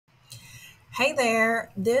Hey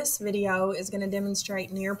there, this video is going to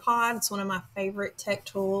demonstrate Nearpod. It's one of my favorite tech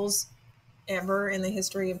tools ever in the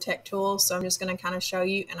history of tech tools. So I'm just going to kind of show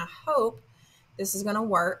you, and I hope this is going to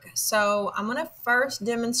work. So I'm going to first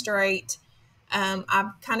demonstrate.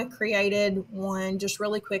 I've kind of created one just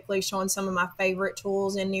really quickly showing some of my favorite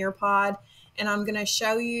tools in Nearpod. And I'm going to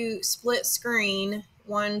show you split screen.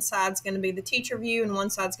 One side's going to be the teacher view and one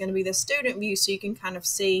side's going to be the student view, so you can kind of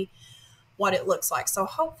see what it looks like. So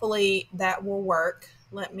hopefully that will work.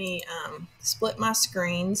 Let me split my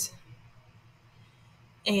screens.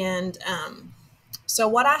 And so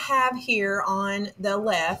what I have here on the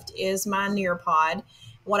left is my Nearpod.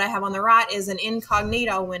 What I have on the right is an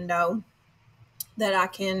incognito window that I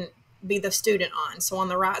can be the student on. So on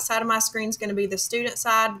the right side of my screen is going to be the student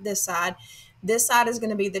side, this side. This side is going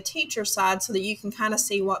to be the teacher side, so that you can kind of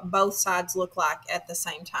see what both sides look like at the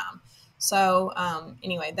same time. So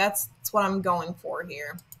anyway, that's what I'm going for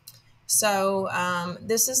here. So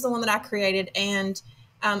this is the one that I created. And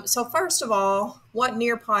so first of all, what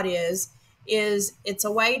Nearpod is it's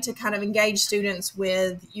a way to kind of engage students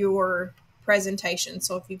with your presentation.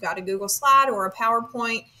 So if you've got a Google slide or a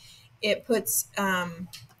PowerPoint, it puts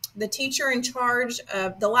the teacher in charge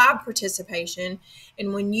of the live participation.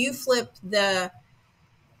 And when you flip the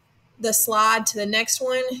slide to the next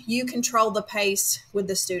one, you control the pace with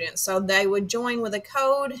the students. So they would join with a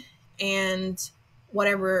code, and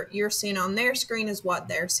whatever you're seeing on their screen is what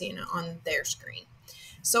they're seeing on their screen.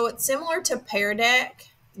 So it's similar to Pear Deck,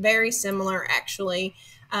 very similar actually.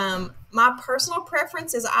 My personal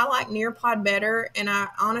preference is I like Nearpod better, and I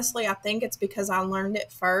think it's because I learned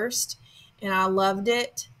it first and I loved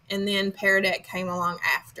it, and then Pear Deck came along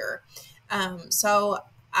after. So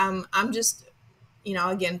I'm just,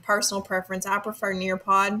 again, personal preference. I prefer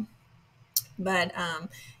Nearpod, but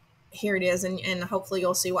here it is, and hopefully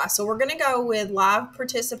you'll see why. So we're going to go with live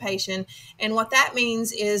participation, and what that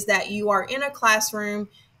means is that you are in a classroom,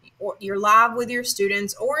 or you're live with your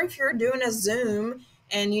students, or if you're doing a Zoom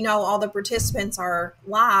and all the participants are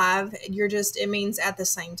live, it means at the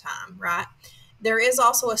same time, right? There is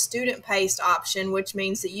also a student paced option, which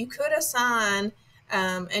means that you could assign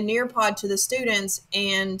a Nearpod to the students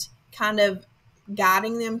and kind of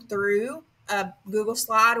guiding them through a Google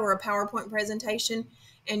slide or a PowerPoint presentation,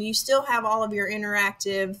 and you still have all of your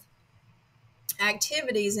interactive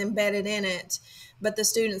activities embedded in it, but the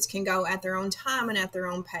students can go at their own time and at their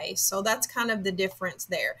own pace. So that's kind of the difference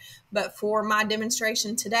there. But for my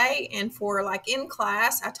demonstration today and for like in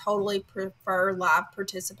class, I totally prefer live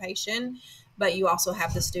participation, but you also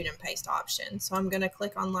have the student paced option. So I'm going to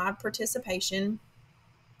click on live participation.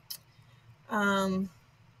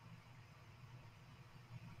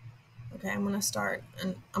 Okay, I'm going to start,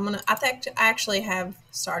 and I think I actually have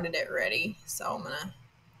started it ready. So I'm going to,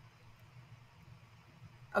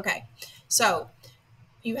 okay. So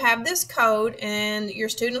you have this code, and your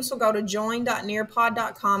students will go to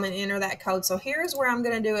join.nearpod.com and enter that code. So here's where I'm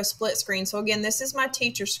going to do a split screen. So again, this is my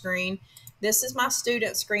teacher screen. This is my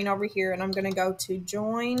student screen over here, and I'm going to go to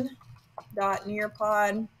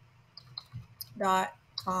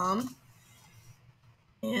join.nearpod.com.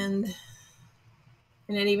 And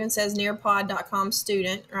it even says nearpod.com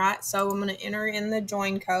student, right? So I'm going to enter in the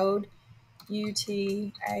join code,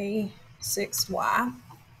 UTA6Y,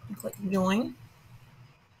 and click join.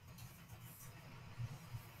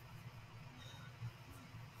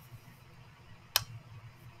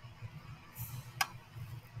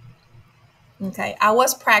 Okay, I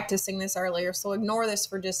was practicing this earlier, so ignore this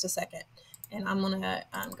for just a second. And I'm going to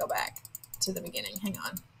go back to the beginning. Hang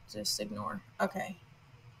on, just ignore. Okay.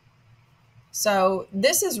 So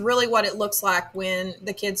this is really what it looks like when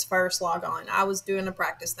the kids first log on. I was doing a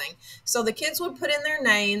practice thing. So the kids would put in their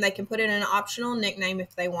name. They can put in an optional nickname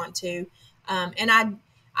if they want to. And I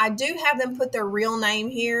do have them put their real name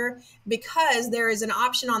here because there is an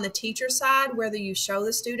option on the teacher side whether you show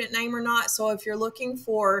the student name or not. So if you're looking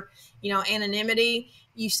for, anonymity,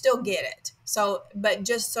 you still get it. So, but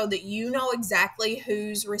just so that you know exactly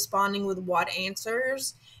who's responding with what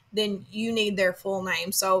answers, then you need their full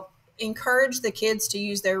name. So encourage the kids to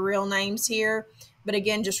use their real names here. But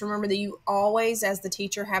again, just remember that you always, as the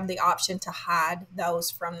teacher, have the option to hide those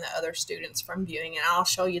from the other students from viewing. And I'll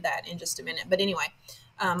show you that in just a minute. But anyway,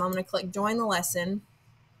 I'm going to click join the lesson.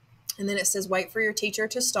 And then it says wait for your teacher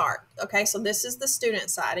to start. Okay, so this is the student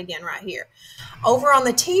side again right here. Over on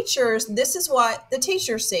the teachers, this is what the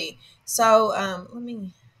teachers see. So can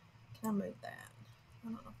I move that? I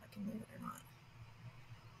don't know if I can move it or not.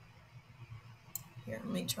 Here,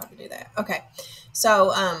 let me try to do that. Okay,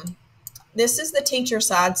 so this is the teacher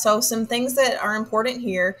side. So some things that are important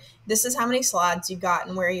here. This is how many slides you got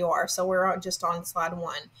and where you are. So we're just on slide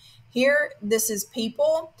 1. Here, this is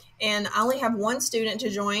people, and I only have one student to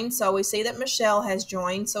join. So we see that Michelle has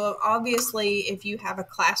joined. So obviously, if you have a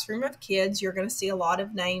classroom of kids, you're going to see a lot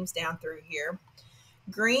of names down through here.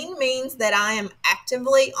 Green means that I am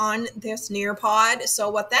actively on this Nearpod. So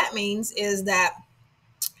what that means is that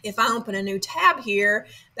if I open a new tab here,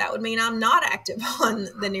 that would mean I'm not active on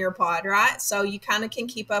the Nearpod, right? So you kind of can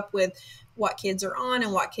keep up with what kids are on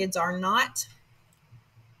and what kids are not.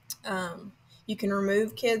 You can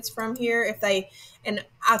remove kids from here if they, and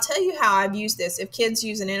I'll tell you how I've used this. If kids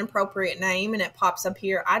use an inappropriate name and it pops up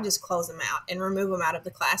here, I just close them out and remove them out of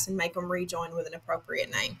the class and make them rejoin with an appropriate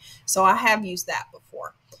name. So I have used that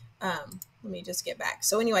before. Let me just get back.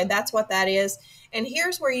 So anyway, that's what that is. And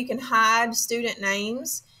here's where you can hide student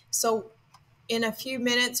names. So in a few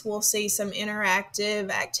minutes, we'll see some interactive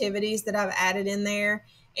activities that I've added in there.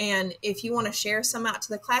 And if you want to share some out to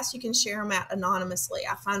the class, you can share them out anonymously.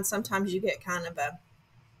 I find sometimes you get kind of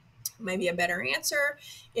maybe a better answer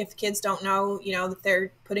if kids don't know, that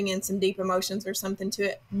they're putting in some deep emotions or something to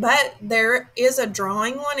it. But there is a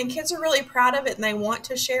drawing one, and kids are really proud of it, and they want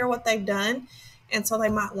to share what they've done. And so they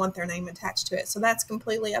might want their name attached to it. So that's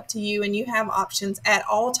completely up to you. And you have options at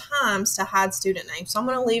all times to hide student names. So I'm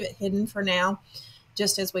going to leave it hidden for now,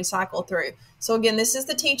 just as we cycle through. So again, this is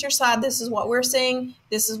the teacher side. This is what we're seeing.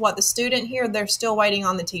 This is what the student here, they're still waiting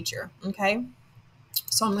on the teacher. Okay.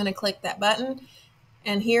 So I'm going to click that button.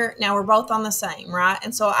 And here, now we're both on the same, right?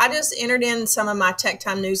 And so I just entered in some of my Tech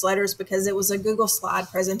Time newsletters because it was a Google slide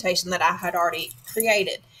presentation that I had already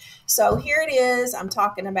created. So here it is. I'm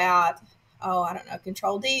talking about, I don't know,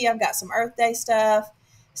 Control D. I've got some Earth Day stuff,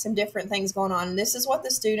 some different things going on. This is what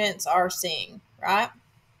the students are seeing, right?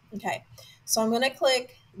 Okay. So I'm going to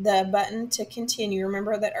click the button to continue.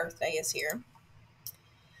 Remember that Earth Day is here.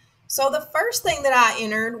 So the first thing that I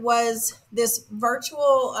entered was this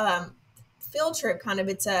virtual field trip, kind of.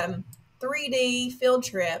 It's a 3D field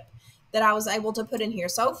trip that I was able to put in here.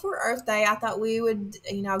 So for Earth Day, I thought we would,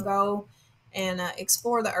 go and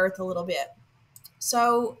explore the Earth a little bit.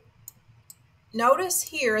 So notice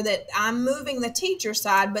here that I'm moving the teacher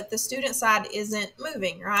side, but the student side isn't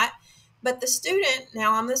moving, right? But the student,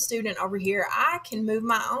 now I'm the student over here, I can move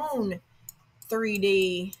my own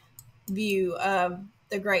 3D view of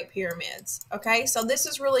the Great Pyramids. Okay, so this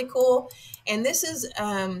is really cool. And this is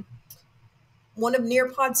one of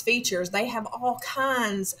Nearpod's features. They have all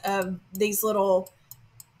kinds of these little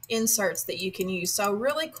inserts that you can use. So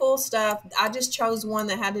really cool stuff. I just chose one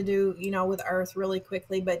that had to do, with Earth really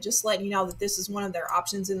quickly, but just letting you know that this is one of their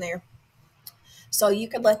options in there. So you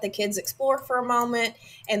could let the kids explore for a moment.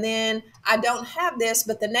 And then I don't have this,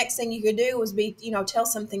 but the next thing you could do was tell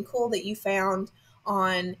something cool that you found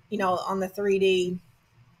on, on the 3D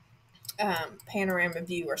panorama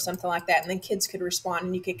view or something like that. And then kids could respond,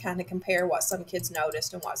 and you could kind of compare what some kids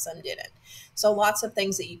noticed and what some didn't. So lots of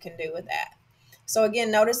things that you can do with that. So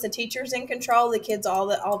again, notice the teacher's in control. The kids,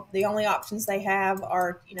 the only options they have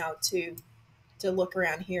are, to look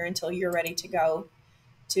around here until you're ready to go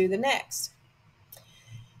to the next.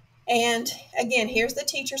 And again, here's the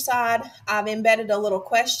teacher side. I've embedded a little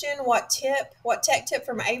question. What tech tip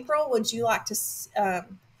from April would you like to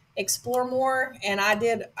explore more? And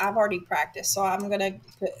I've already practiced. So I'm going to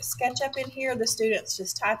put SketchUp in here. The students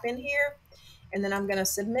just type in here, and then I'm going to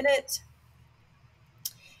submit it.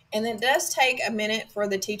 And it does take a minute for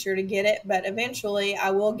the teacher to get it, but eventually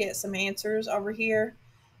I will get some answers over here.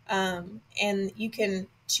 And you can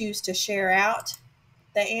choose to share out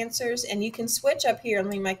the answers, and you can switch up here.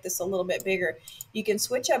 Let me make this a little bit bigger. You can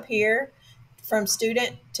switch up here from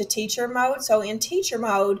student to teacher mode. So in teacher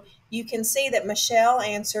mode, you can see that Michelle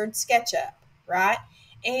answered SketchUp, right?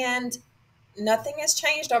 And nothing has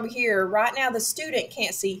changed over here. Right now, the student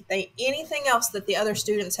can't see anything else that the other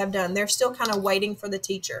students have done. They're still kind of waiting for the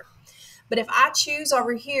teacher. But if I choose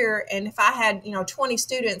over here, and if I had, 20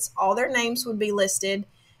 students, all their names would be listed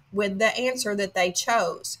with the answer that they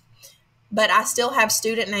chose. But I still have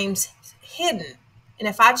student names hidden. And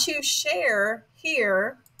if I choose share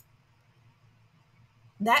here,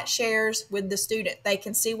 that shares with the student. They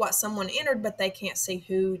can see what someone entered, but they can't see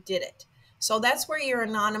who did it. So that's where your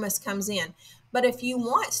anonymous comes in. But if you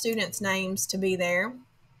want students' names to be there,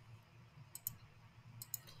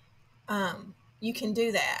 you can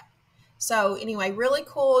do that. So anyway, really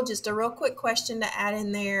cool. Just a real quick question to add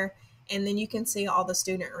in there. And then you can see all the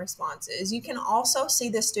student responses. You can also see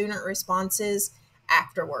the student responses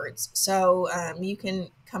afterwards. So you can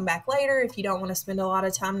come back later if you don't want to spend a lot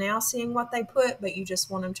of time now seeing what they put, but you just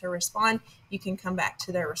want them to respond. You can come back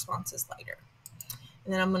to their responses later.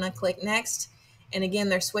 And then I'm going to click next. And again,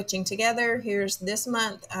 they're switching together. Here's this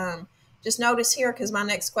month. Just notice here, because my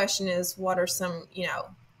next question is, what are some,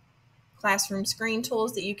 classroom screen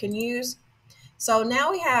tools that you can use? So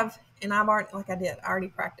now we have, and I've already, I already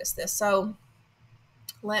practiced this. So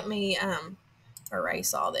let me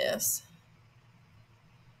erase all this.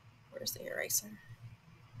 Where's the eraser?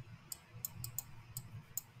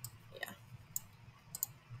 Yeah.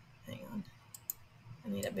 Hang on. I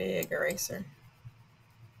need a big eraser.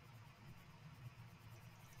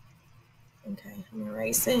 Okay, I'm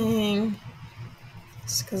erasing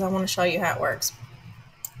just because I want to show you how it works.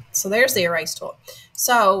 So there's the erase tool.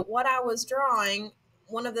 So what I was drawing,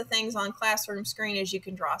 one of the things on classroom screen is you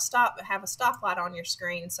can draw have a stoplight on your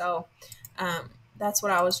screen. So that's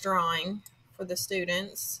what I was drawing for the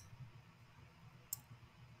students.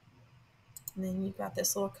 And then you've got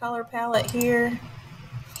this little color palette here.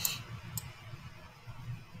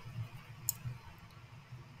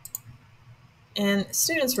 And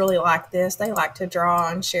students really like this. They like to draw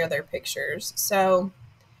and share their pictures. So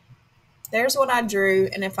there's what I drew.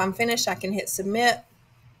 And if I'm finished, I can hit submit.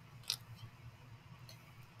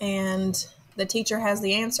 And the teacher has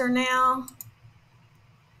the answer now.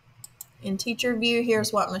 In teacher view,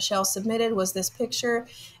 here's what Michelle submitted, was this picture.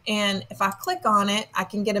 And if I click on it, I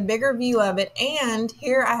can get a bigger view of it. And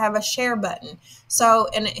here I have a share button. So,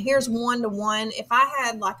 and here's 1-to-1. If I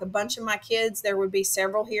had like a bunch of my kids, there would be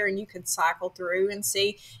several here and you could cycle through and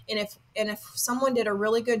see. And if someone did a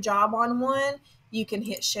really good job on one, you can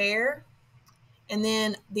hit share. And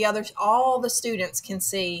then the others, all the students can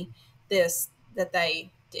see this that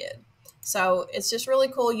they did. So it's just really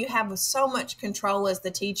cool. You have so much control as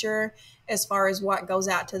the teacher as far as what goes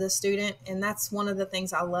out to the student. And that's one of the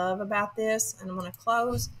things I love about this. And I'm going to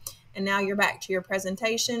close. And now you're back to your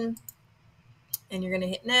presentation. And you're going to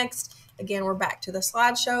hit next. Again, we're back to the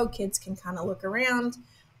slideshow. Kids can kind of look around,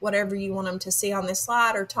 whatever you want them to see on this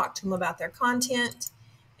slide, or talk to them about their content.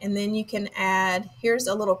 And then you can add, here's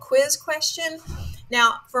a little quiz question.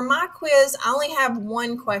 Now, for my quiz, I only have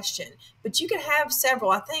one question, but you can have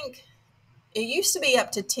several. I think it used to be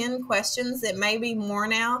up to 10 questions. It may be more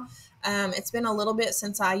now. It's been a little bit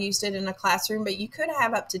since I used it in a classroom, but you could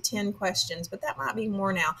have up to 10 questions, but that might be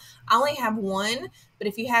more now. I only have one, but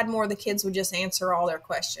if you had more, the kids would just answer all their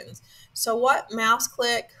questions. So what mouse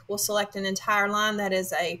click will select an entire line. That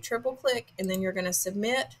is a triple click, and then you're going to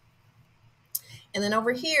submit. And then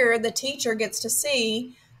over here, the teacher gets to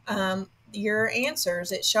see your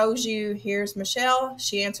answers. It shows you, here's Michelle.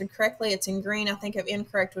 She answered correctly. It's in green. I think of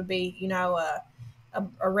incorrect would be,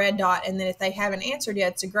 a red dot. And then if they haven't answered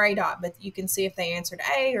yet, it's a gray dot. But you can see if they answered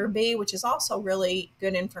A or B, which is also really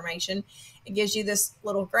good information. It gives you this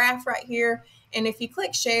little graph right here. And if you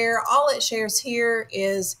click share, all it shares here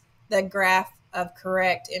is the graph of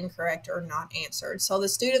correct, incorrect, or not answered. So the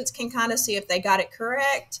students can kind of see if they got it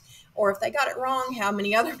correct, or if they got it wrong, how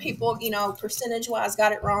many other people, percentage-wise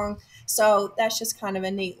got it wrong. So that's just kind of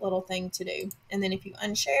a neat little thing to do. And then if you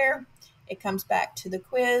unshare, it comes back to the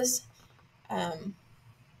quiz.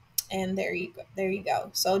 And there you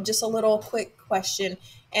go. So just a little quick question.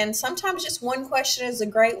 And sometimes just one question is a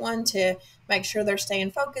great one to make sure they're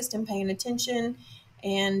staying focused and paying attention,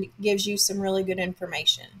 and gives you some really good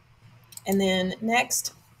information. And then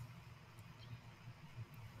next,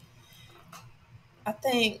 I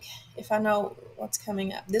think, if I know what's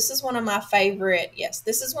coming up, this is one of my favorite,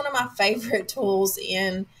 this is one of my favorite tools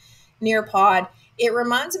in Nearpod. It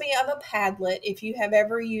reminds me of a Padlet, if you have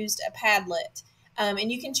ever used a Padlet.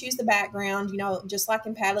 And you can choose the background, just like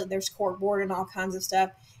in Padlet, there's corkboard and all kinds of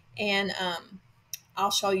stuff. And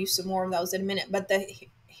I'll show you some more of those in a minute. But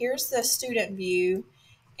here's the student view,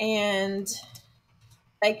 and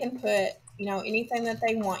they can put, anything that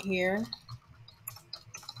they want here.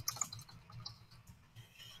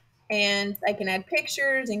 And they can add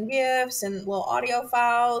pictures and GIFs and little audio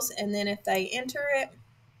files. And then if they enter it,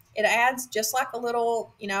 it adds just like a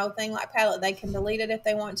little, thing like Padlet. They can delete it if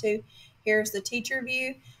they want to. Here's the teacher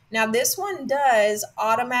view. Now this one does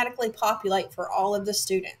automatically populate for all of the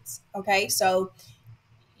students. Okay, so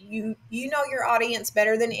you know your audience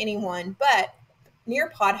better than anyone, but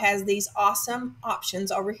Nearpod has these awesome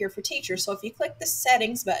options over here for teachers. So if you click the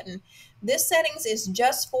settings button, this settings is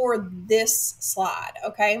just for this slide,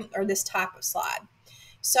 okay, or this type of slide.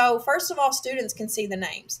 So first of all, students can see the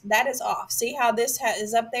names. That is off. See how this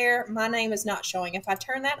is up there? My name is not showing. If I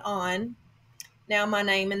turn that on, now my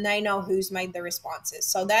name, and they know who's made the responses.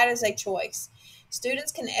 So that is a choice.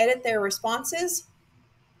 Students can edit their responses.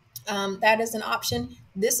 That is an option.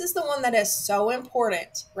 This is the one that is so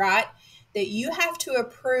important, right? That you have to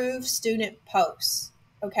approve student posts.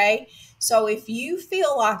 Okay, so if you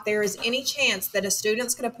feel like there is any chance that a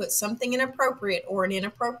student's going to put something inappropriate or an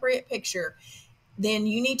inappropriate picture, then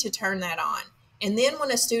you need to turn that on. And then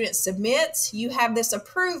when a student submits, you have this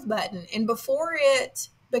approve button. And before it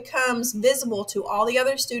becomes visible to all the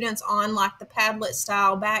other students on like the Padlet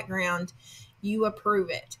style background, you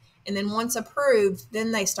approve it. And then once approved,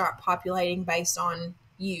 then they start populating based on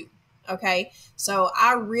you. Okay, so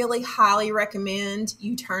I really highly recommend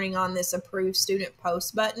you turning on this approve student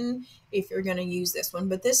post button if you're going to use this one.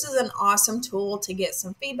 But this is an awesome tool to get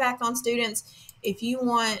some feedback on students. If you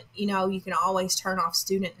want, you can always turn off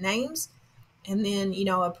student names and then,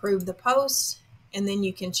 approve the posts, and then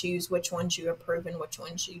you can choose which ones you approve and which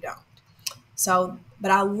ones you don't. So,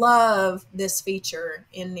 but I love this feature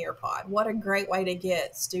in Nearpod. What a great way to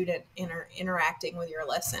get student interacting with your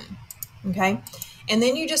lesson. Okay. And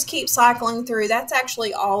then you just keep cycling through. That's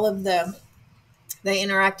actually all of the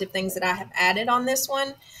interactive things that I have added on this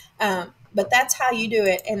one. But that's how you do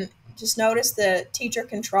it. And just notice the teacher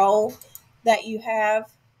control that you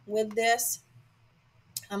have with this.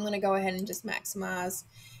 I'm going to go ahead and just maximize,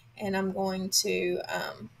 and I'm going to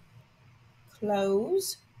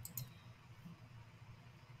close.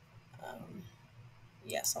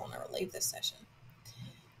 Yes, I want to leave this session.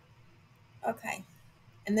 Okay.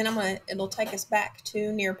 And then it'll take us back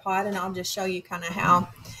to Nearpod, and I'll just show you kind of how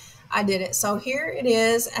I did it. So here it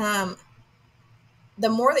is. The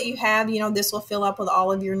more that you have, this will fill up with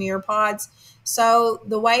all of your Nearpods. So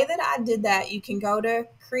the way that I did that, you can go to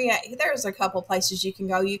create. There's a couple places you can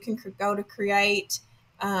go. You can go to create,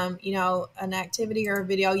 an activity or a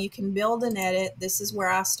video. You can build and edit. This is where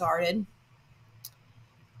I started.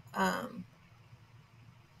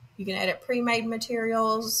 You can edit pre-made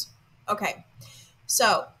materials. Okay.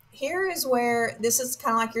 So here is where this is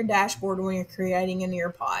kind of like your dashboard when you're creating a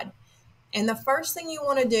Nearpod. And the first thing you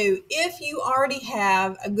want to do, if you already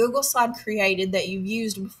have a Google slide created that you've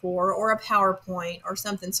used before, or a PowerPoint or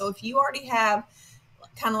something. So if you already have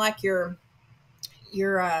kind of like your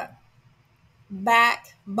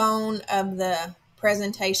backbone of the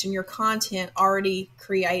presentation, your content already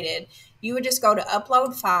created, you would just go to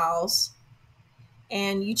upload files,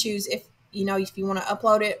 and you choose if you want to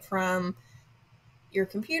upload it from your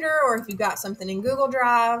computer, or if you've got something in Google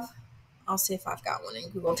Drive. I'll see if I've got one in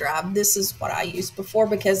Google Drive. This is what I used before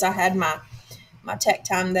because I had my tech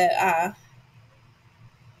time that I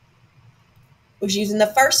was using.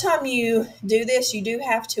 The first time you do this, you do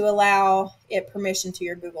have to allow it permission to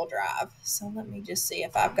your Google Drive. So let me just see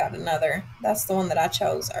if I've got another. That's the one that I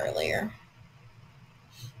chose earlier.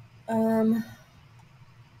 Let me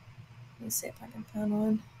see if I can find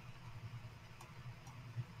one.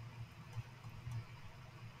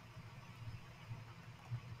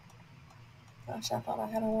 Gosh, I thought I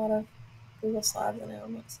had a lot of Google Slides in it.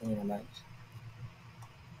 I'm not seeing a bunch.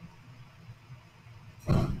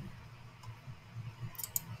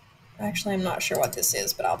 Actually, I'm not sure what this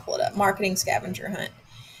is, but I'll pull it up. Marketing Scavenger Hunt.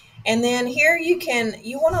 And then here you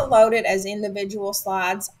want to load it as individual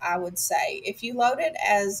slides, I would say. If you load it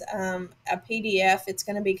as a PDF, it's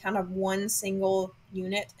going to be kind of one single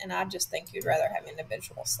unit, and I just think you'd rather have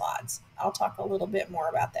individual slides. I'll talk a little bit more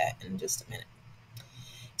about that in just a minute.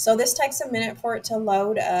 So this takes a minute for it to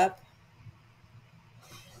load up.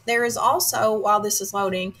 There is also, while this is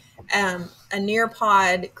loading, a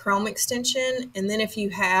Nearpod Chrome extension, and then if you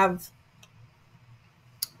have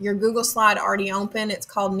your Google slide already open, it's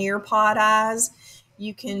called Nearpod Eyes.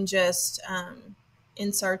 You can just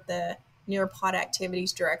insert the Nearpod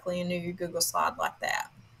activities directly into your Google slide like that.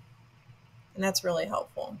 And that's really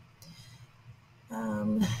helpful.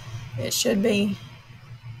 It should be.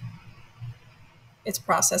 It's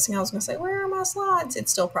processing. I was going to say, where are my slides?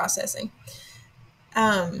 It's still processing.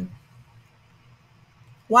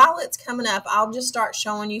 While it's coming up, I'll just start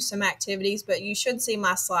showing you some activities, but you should see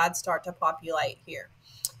my slides start to populate here.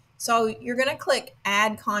 So you're going to click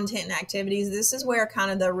add content and activities. This is where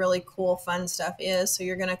kind of the really cool fun stuff is. So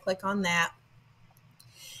you're going to click on that.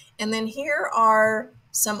 And then here are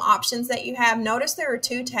some options that you have. Notice there are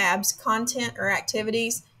two tabs, content or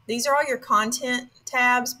activities. These are all your content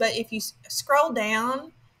tabs, but if you scroll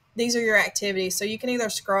down, these are your activities. So you can either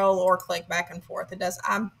scroll or click back and forth.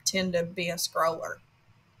 I tend to be a scroller.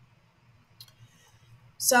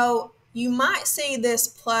 So you might see this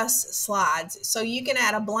plus slides. So you can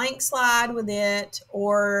add a blank slide with it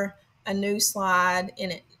or a new slide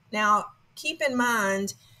in it. Now, keep in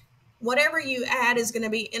mind, whatever you add is going to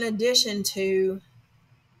be in addition to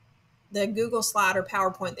the Google slide or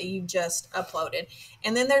PowerPoint that you just uploaded.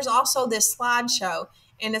 And then there's also this slideshow,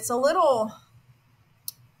 and it's I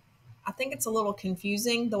think it's a little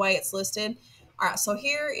confusing the way it's listed. All right, so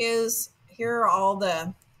here's here are all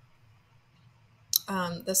the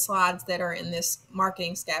slides that are in this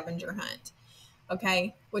marketing scavenger hunt.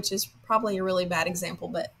 Okay, which is probably a really bad example,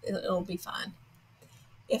 but it'll be fine.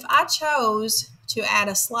 If I chose to add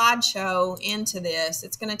a slideshow into this,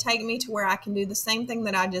 it's going to take me to where I can do the same thing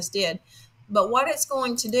that I just did. But what it's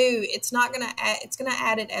going to do, it's going to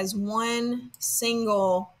add it as one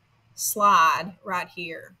single slide right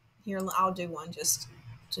here. Here, I'll do one just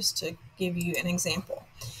to give you an example.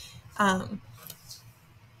 And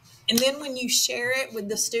then when you share it with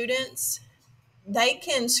the students, they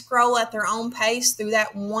can scroll at their own pace through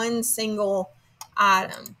that one single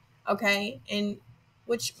item, okay? And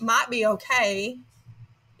which might be okay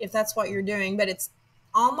if that's what you're doing, but it's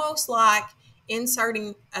almost like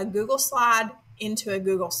inserting a Google slide into a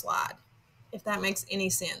Google slide, if that makes any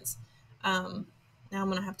sense. Now I'm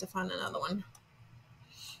going to have to find another one.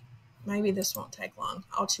 Maybe this won't take long.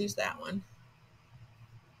 I'll choose that one.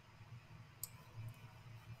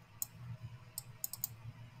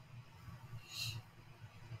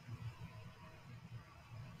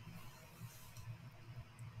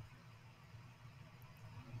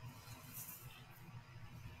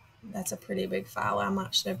 That's a pretty big file. I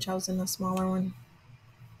might should have chosen a smaller one.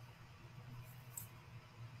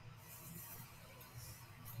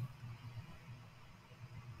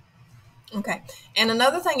 Okay, and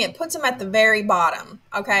another thing, it puts them at the very bottom,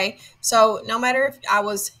 okay? So no matter if I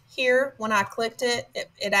was here when I clicked it,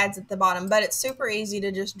 it adds at the bottom, but it's super easy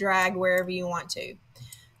to just drag wherever you want to,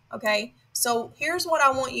 okay? So here's what I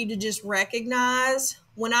want you to just recognize.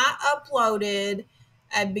 When I uploaded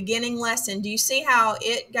a beginning lesson, do you see how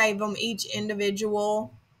it gave them each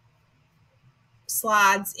individual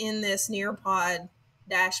slides in this Nearpod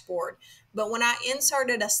dashboard? But when I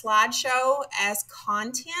inserted a slideshow as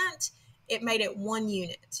content, it made it one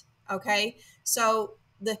unit, okay? So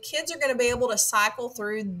the kids are going to be able to cycle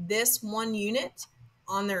through this one unit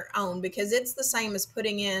on their own because it's the same as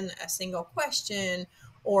putting in a single question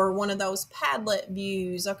or one of those Padlet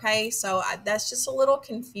views, okay? So that's just a little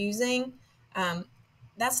confusing.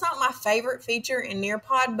 That's not my favorite feature in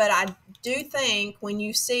Nearpod, but I do think when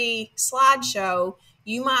you see slideshow,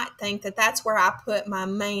 you might think that that's where I put my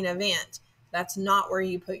main event. That's not where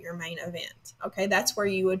you put your main event. Okay, that's where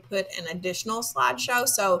you would put an additional slideshow.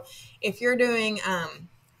 So if you're doing,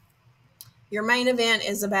 your main event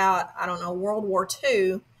is about, I don't know, World War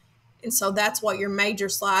II, and so that's what your major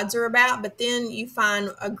slides are about, but then you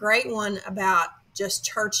find a great one about just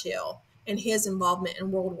Churchill and his involvement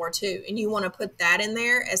in World War II, and you want to put that in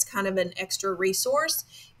there as kind of an extra resource,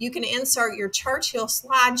 you can insert your Churchill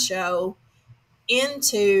slideshow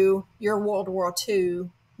into your World War II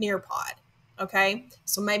Nearpod. Okay,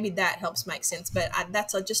 so maybe that helps make sense, but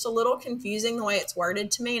that's just a little confusing the way it's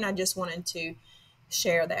worded to me, and I just wanted to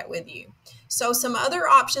share that with you. So some other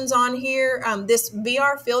options on here, this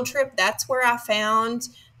VR field trip, that's where I found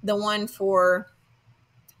the one for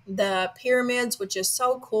the pyramids, which is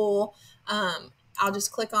so cool. I'll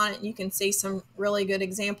just click on it and you can see some really good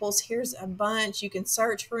examples. Here's a bunch. You can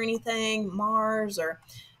search for anything, Mars, or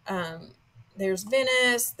there's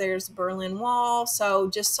Venice, there's Berlin Wall. So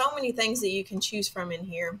just so many things that you can choose from in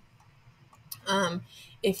here.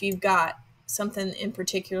 If you've got something in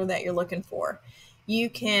particular that you're looking for. You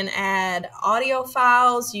can add audio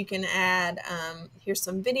files. You can add, here's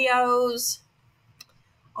some videos,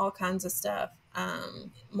 all kinds of stuff.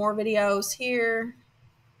 More videos here.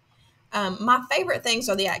 My favorite things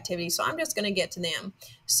are the activities, so I'm just going to get to them.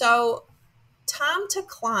 So Time to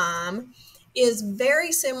Climb is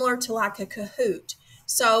very similar to like a Kahoot.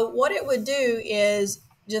 So what it would do is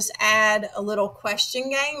just add a little question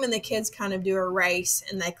game, and the kids kind of do a race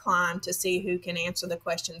and they climb to see who can answer the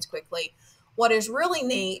questions quickly. What is really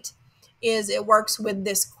neat is it works with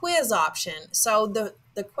this quiz option. So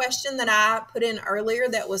the question that I put in earlier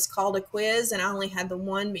that was called a quiz, and I only had the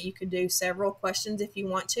one, but you could do several questions if you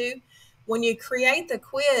want to. When you create the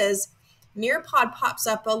quiz, Nearpod pops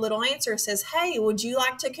up a little answer. It says, hey, would you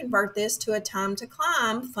like to convert this to a Time to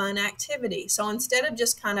Climb fun activity? So instead of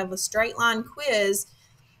just kind of a straight line quiz,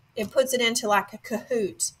 it puts it into like a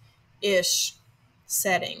Kahoot-ish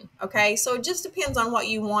setting. Okay, so it just depends on what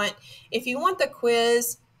you want. If you want the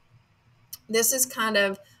quiz, this is kind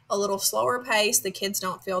of a little slower pace. The kids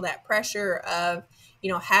don't feel that pressure of,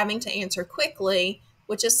 having to answer quickly,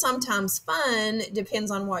 which is sometimes fun. It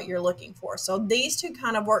depends on what you're looking for. So these two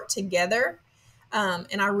kind of work together,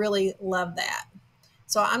 and I really love that.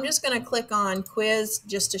 So I'm just going to click on quiz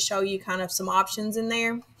just to show you kind of some options in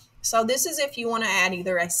there. So this is if you want to add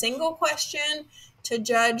either a single question to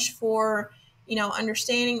judge for,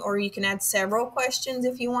 understanding, or you can add several questions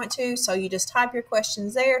if you want to. So you just type your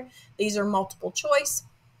questions there. These are multiple choice.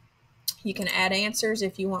 You can add answers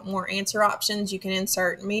if you want more answer options. You can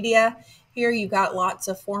insert media. Here you've got lots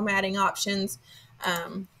of formatting options.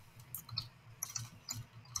 I'm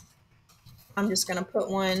just going to put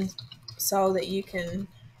one so that you can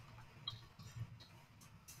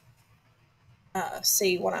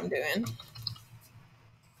see what I'm doing.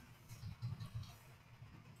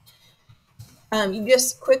 You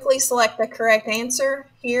just quickly select the correct answer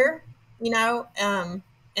here, and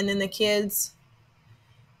then the kids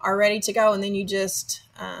are ready to go, and then you just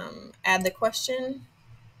add the question.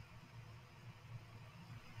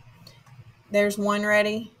 There's one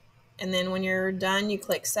ready, and then when you're done, you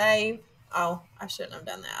click save. Oh, I shouldn't have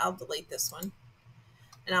done that. I'll delete this one,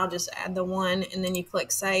 and I'll just add the one, and then you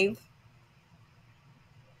click save.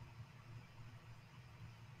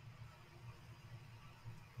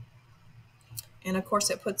 And of course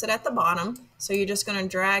it puts it at the bottom, so you're just going to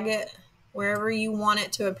drag it wherever you want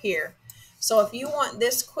it to appear. So if you want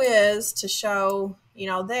this quiz to show,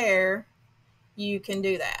 there, you can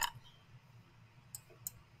do that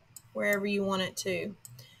wherever you want it to.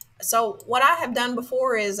 So what I have done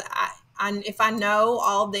before is if I know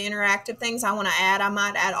all the interactive things I want to add, I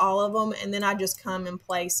might add all of them, and then I just come and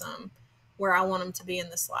place them where I want them to be in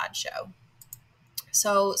the slideshow.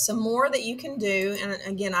 So some more that you can do, and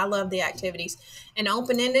again, I love the activities. An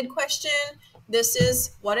open-ended question, this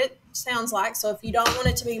is what it sounds like. So if you don't want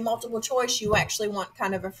it to be multiple choice, you actually want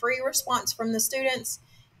kind of a free response from the students,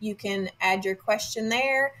 you can add your question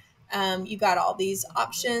there. You got all these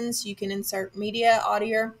options. You can insert media,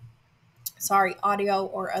 audio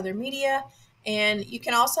or other media. And you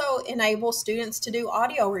can also enable students to do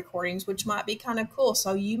audio recordings, which might be kind of cool.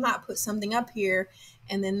 So you might put something up here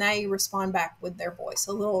and then they respond back with their voice,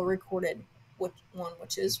 a little recorded one,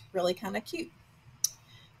 which is really kind of cute.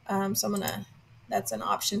 So that's an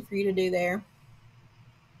option for you to do there.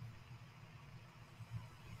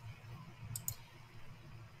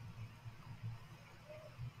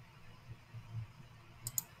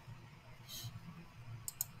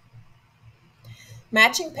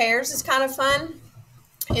 Matching pairs is kind of fun.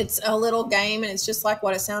 It's a little game, and it's just like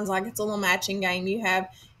what it sounds like. It's a little matching game.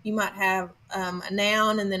 You might have a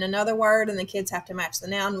noun and then another word, and the kids have to match the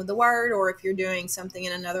noun with the word. Or if you're doing something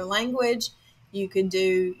in another language, you could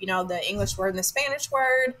do the English word and the Spanish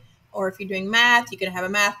word. Or if you're doing math, you can have a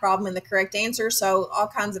math problem and the correct answer. So all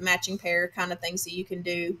kinds of matching pair kind of things that you can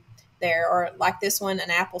do there. Or like this one, an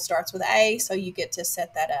apple starts with A, so you get to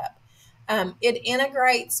set that up. It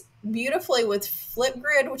integrates beautifully with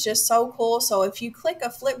Flipgrid, which is so cool. So if you click a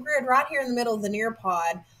Flipgrid right here in the middle of the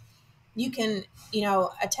Nearpod, you can,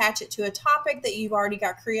 attach it to a topic that you've already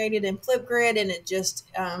got created in Flipgrid, and it just,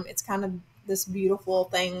 it's kind of this beautiful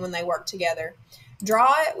thing when they work together.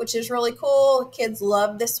 Draw It, which is really cool. Kids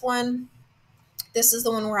love this one. This is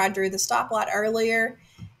the one where I drew the stoplight earlier,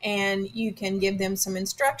 and you can give them some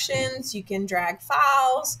instructions. You can drag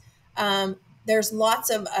files. There's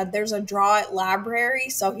there's a Draw It library.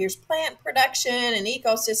 So here's plant production and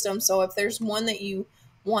ecosystem. So if there's one that you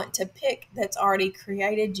want to pick that's already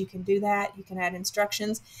created, you can do that. You can add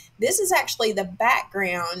instructions. This is actually the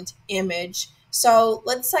background image. So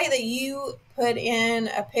let's say that you put in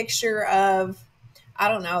a picture of, I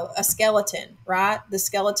don't know, a skeleton, right? The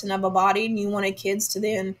skeleton of a body, and you wanted kids to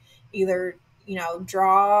then either,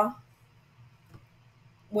 draw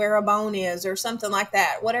where a bone is or something like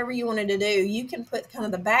that. Whatever you wanted to do, you can put kind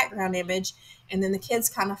of the background image, and then the kids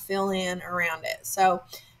kind of fill in around it. So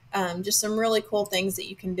just some really cool things that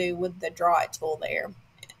you can do with the Draw It tool there.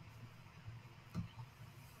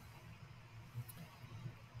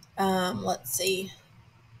 Let's see.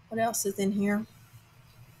 What else is in here?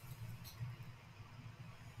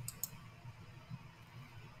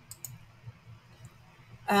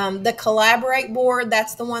 The Collaborate board,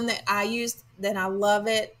 that's the one that I used, that I love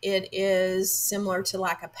it. It is similar to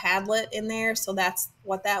like a Padlet in there. So that's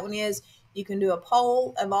what that one is. You can do a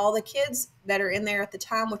poll of all the kids that are in there at the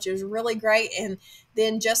time, which is really great. And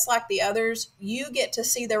then just like the others, you get to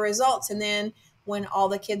see the results. And then when all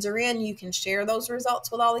the kids are in, you can share those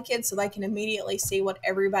results with all the kids so they can immediately see what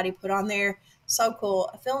everybody put on there. So cool.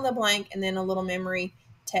 A fill in the blank and then a little memory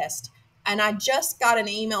test. And I just got an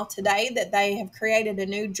email today that they have created a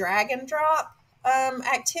new drag and drop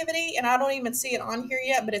activity, and I don't even see it on here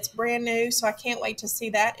yet, but it's brand new, so I can't wait to see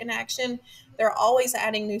that in action. They're always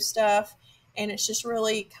adding new stuff, and it's just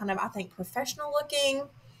really kind of, I think, professional looking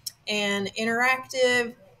and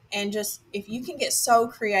interactive, and just if you can get so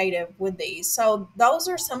creative with these. So those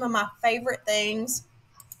are some of my favorite things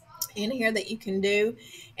in here that you can do.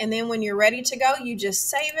 And then when you're ready to go, you just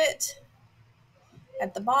save it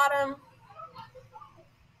at the bottom.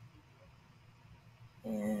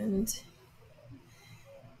 And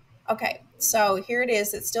Okay, so here it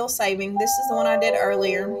is. It's still saving. This is the one I did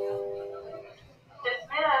earlier.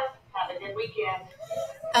 Dismissed. Have a good weekend.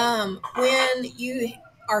 When you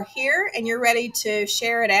are here and you're ready to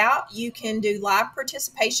share it out, you can do live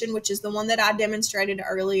participation, which is the one that I demonstrated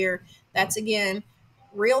earlier. That's again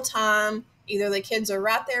real time. Either the kids are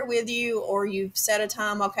right there with you, or you've set a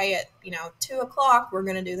time. Okay, at 2 o'clock, we're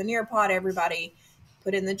going to do the Nearpod. Everybody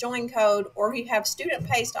put in the join code, or you have student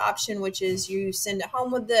paced option, which is you send it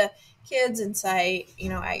home with the kids and say,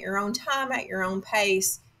 at your own time, at your own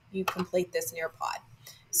pace, you complete this Nearpod.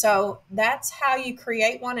 So that's how you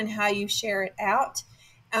create one and how you share it out.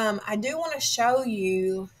 I do want to show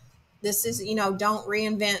you, this is, don't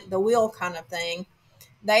reinvent the wheel kind of thing.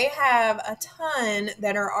 They have a ton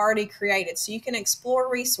that are already created. So you can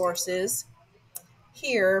explore resources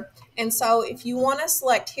here. And so if you want to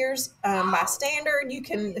select, here's by standard, you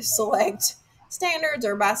can select standards,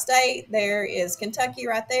 or by state. There is Kentucky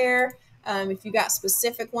right there. If you got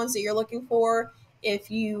specific ones that you're looking for,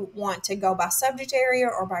 if you want to go by subject area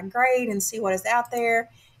or by grade and see what is out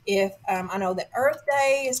there. If I know that Earth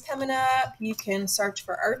Day is coming up, you can search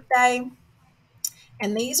for Earth Day.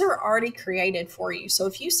 And these are already created for you. So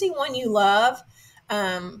if you see one you love,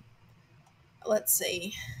 let's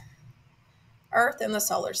see, Earth and the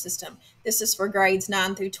solar system. This is for grades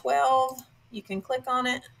 9 through 12. You can click on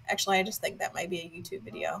it. Actually, I just think that may be a YouTube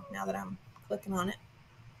video now that I'm clicking on it.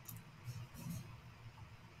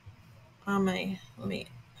 Let me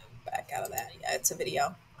back out of that. Yeah, it's a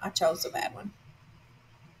video. I chose a bad one.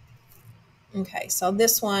 Okay, so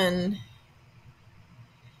this one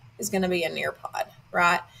is going to be a Nearpod,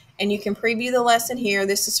 right? And you can preview the lesson here.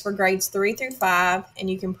 This is for grades 3 through 5, and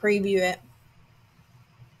you can preview it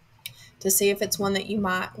to see if it's one that you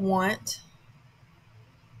might want.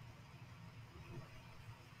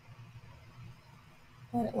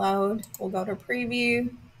 Let it load. We'll go to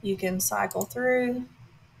preview. You can cycle through,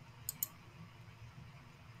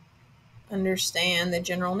 understand the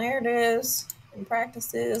general narratives and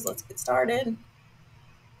practices. Let's get started.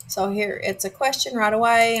 So here it's a question right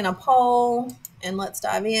away and a poll, and let's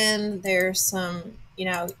dive in. There's some,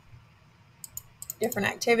 different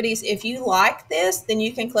activities. If you like this, then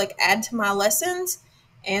you can click add to my lessons,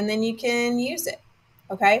 and then you can use it.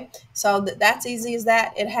 Okay, so that's easy as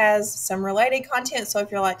that. It has some related content. So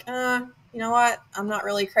if you're like, you know what, I'm not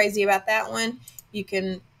really crazy about that one, you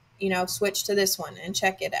can, switch to this one and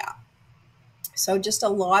check it out. So just a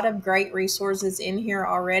lot of great resources in here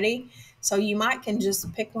already. So you can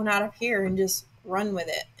just pick one out of here and just run with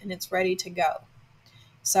it, and it's ready to go.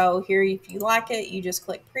 So here, if you like it, you just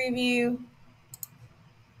click preview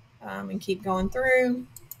and keep going through.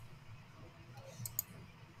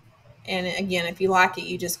 And again, if you like it,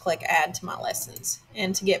 you just click add to my lessons.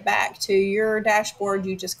 And to get back to your dashboard,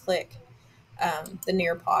 you just click the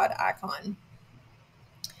Nearpod icon.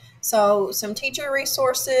 So some teacher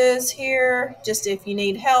resources here, just if you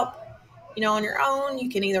need help, on your own, you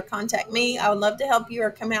can either contact me. I would love to help you, or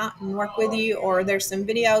come out and work with you, or there's some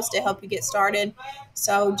videos to help you get started.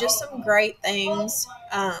 So just some great things,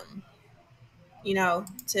 to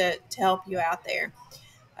help you out there.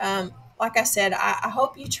 Like I said, I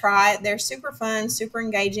hope you try it. They're super fun, super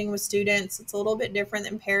engaging with students. It's a little bit different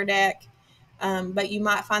than Pear Deck, but you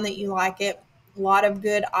might find that you like it. A lot of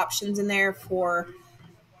good options in there for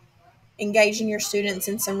engaging your students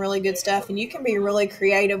in some really good stuff, and you can be really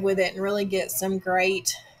creative with it and really get some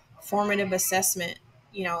great formative assessment,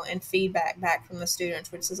 and feedback back from the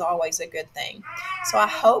students, which is always a good thing. So I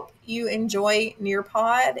hope you enjoy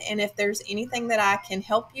Nearpod, and if there's anything that I can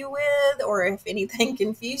help you with, or if anything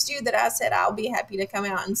confused you that I said, I'll be happy to come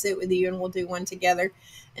out and sit with you, and we'll do one together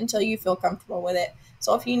until you feel comfortable with it.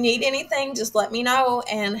 So if you need anything, just let me know,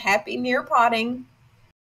 and happy Nearpodding.